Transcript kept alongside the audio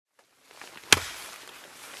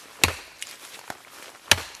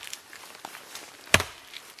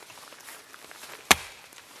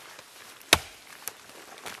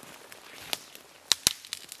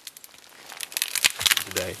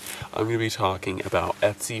today. I'm going to be talking about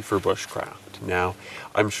Etsy for bushcraft. Now,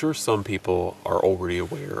 I'm sure some people are already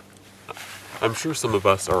aware, I'm sure some of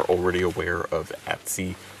us are already aware of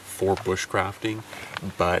Etsy for bushcrafting,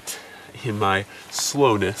 but in my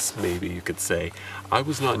slowness, maybe you could say, I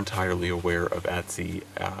was not entirely aware of Etsy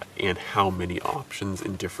and how many options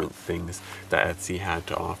and different things that Etsy had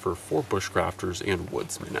to offer for bushcrafters and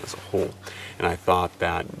woodsmen as a whole. And I thought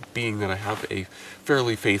that being that I have a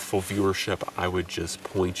fairly faithful viewership, I would just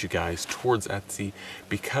point you guys towards Etsy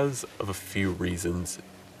because of a few reasons.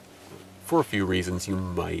 For a few reasons, you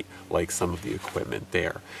might like some of the equipment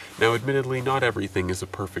there. Now, admittedly, not everything is a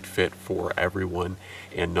perfect fit for everyone,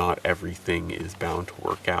 and not everything is bound to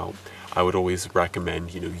work out. I would always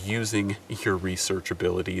recommend, using your research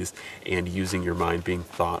abilities and using your mind, being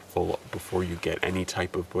thoughtful before you get any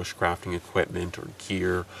type of bushcrafting equipment or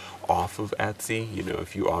gear off of Etsy.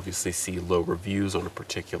 If you obviously see low reviews on a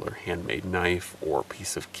particular handmade knife or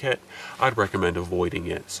piece of kit, I'd recommend avoiding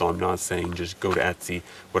it. So I'm not saying just go to Etsy,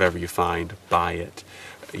 whatever you find, buy it.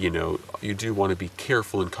 You do want to be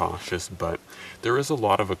careful and cautious, but there is a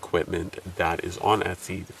lot of equipment that is on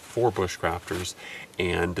Etsy for bushcrafters,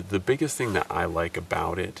 and the biggest thing that I like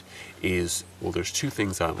about it is, well, there's two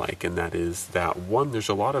things I like, and that is that one, there's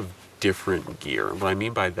a lot of different gear. And what I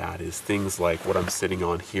mean by that is things like what I'm sitting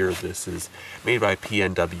on here. This is made by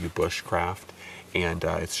PNW Bushcraft, and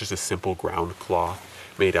it's just a simple ground cloth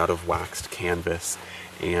made out of waxed canvas.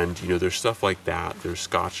 And there's stuff like that. There's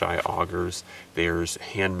Scotch eye augers, there's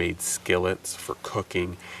handmade skillets for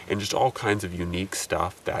cooking, and just all kinds of unique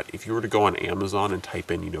stuff that if you were to go on Amazon and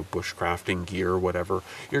type in bushcrafting gear or whatever,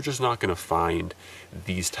 you're just not going to find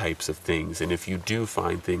these types of things. And if you do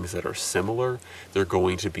find things that are similar, they're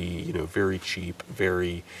going to be very cheap,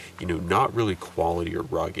 very not really quality or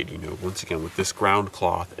rugged. Once again, with this ground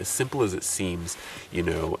cloth, as simple as it seems,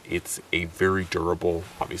 it's a very durable,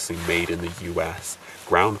 obviously made in the US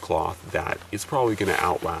ground cloth that is probably going to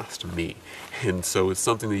outlast me. And so it's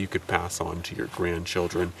something that you could pass on to your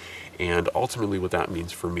grandchildren. And ultimately what that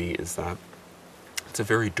means for me is that it's a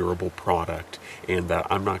very durable product, and that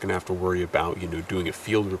I'm not going to have to worry about doing a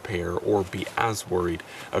field repair or be as worried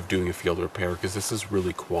of doing a field repair, because this is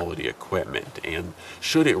really quality equipment. And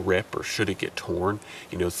should it rip or should it get torn,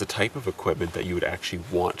 it's the type of equipment that you would actually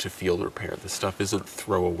want to field repair. This stuff isn't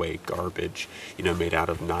throwaway garbage, made out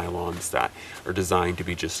of nylons that are designed to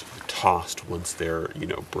be just tossed once they're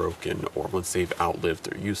broken or once they've outlived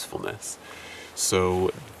their usefulness.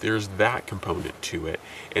 So there's that component to it.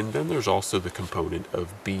 And then there's also the component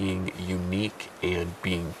of being unique and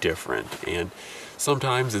being different. And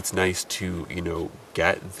sometimes it's nice to,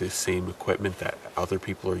 get the same equipment that other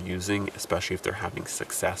people are using, especially if they're having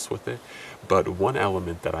success with it. But one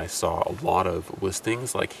element that I saw a lot of was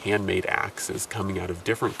things like handmade axes coming out of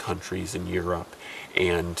different countries in Europe.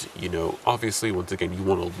 And, obviously, once again, you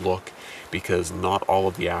want to look, because not all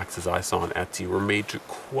of the axes I saw on Etsy were made to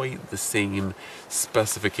quite the same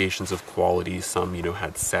specifications of quality. Some,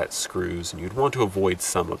 had set screws, and you'd want to avoid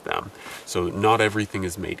some of them. So not everything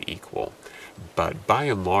is made equal. But by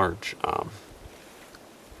and large,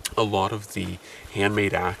 a lot of the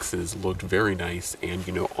handmade axes looked very nice and,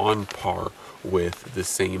 on par with the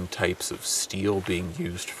same types of steel being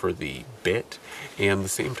used for the bit and the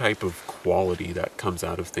same type of quality that comes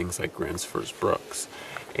out of things like Gransfors Brooks.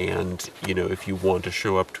 And, if you want to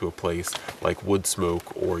show up to a place like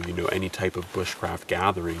Woodsmoke or, any type of bushcraft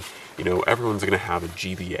gathering, everyone's going to have a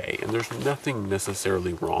GBA. And there's nothing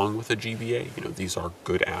necessarily wrong with a GBA. These are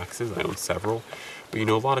good axes. I own several. But,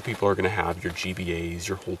 a lot of people are going to have your GBAs,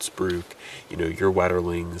 your Holtzbruch, your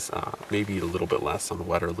Wetterlings, maybe a little bit less on the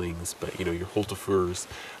Wetterlings, but, your Holtefers,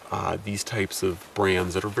 these types of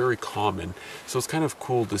brands that are very common. So it's kind of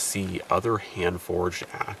cool to see other hand-forged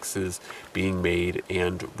axes being made,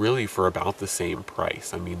 and really for about the same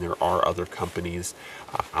price. I mean, there are other companies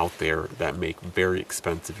out there that make very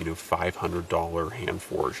expensive, $500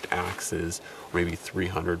 hand-forged axes, or maybe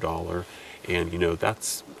 $300, and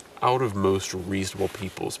that's out of most reasonable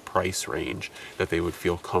people's price range that they would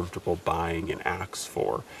feel comfortable buying an axe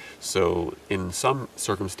for. So in some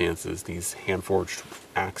circumstances, these hand-forged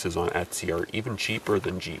axes on Etsy are even cheaper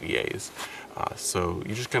than GBAs. So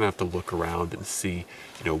you just kind of have to look around and see,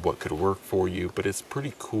 what could work for you. But it's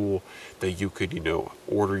pretty cool that you could,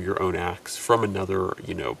 order your own axe from another,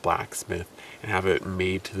 blacksmith and have it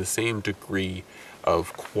made to the same degree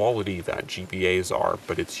of quality that GBAs are,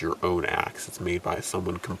 but it's your own axe. It's made by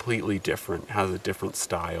someone completely different, has a different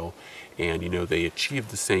style, and they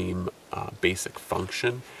achieve the same basic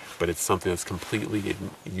function, but it's something that's completely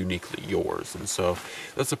and uniquely yours. And so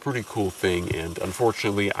that's a pretty cool thing. And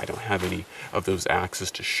unfortunately, I don't have any of those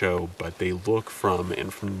axes to show, but they look from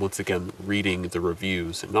once again, reading the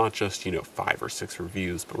reviews, and not just, 5 or 6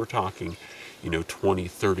 reviews, but we're talking, 20,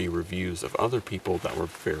 30 reviews of other people that were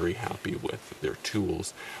very happy with their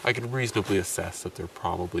tools. I can reasonably assess that they're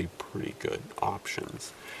probably pretty good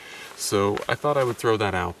options. So I thought I would throw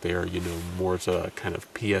that out there, more as a kind of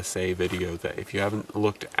PSA video, that if you haven't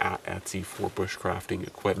looked at Etsy for bushcrafting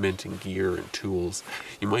equipment and gear and tools,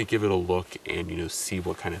 you might give it a look and, see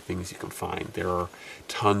what kind of things you can find. There are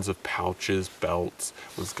tons of pouches, belts,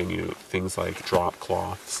 things like drop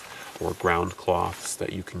cloths or ground cloths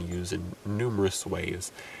that you can use in numerous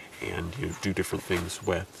ways and do different things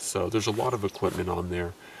with. So there's a lot of equipment on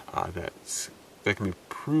there that can be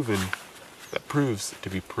proves to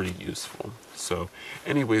be pretty useful. So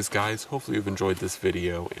anyways, guys, hopefully you've enjoyed this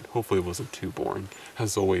video, and hopefully it wasn't too boring.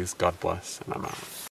 As always, God bless, and I'm out.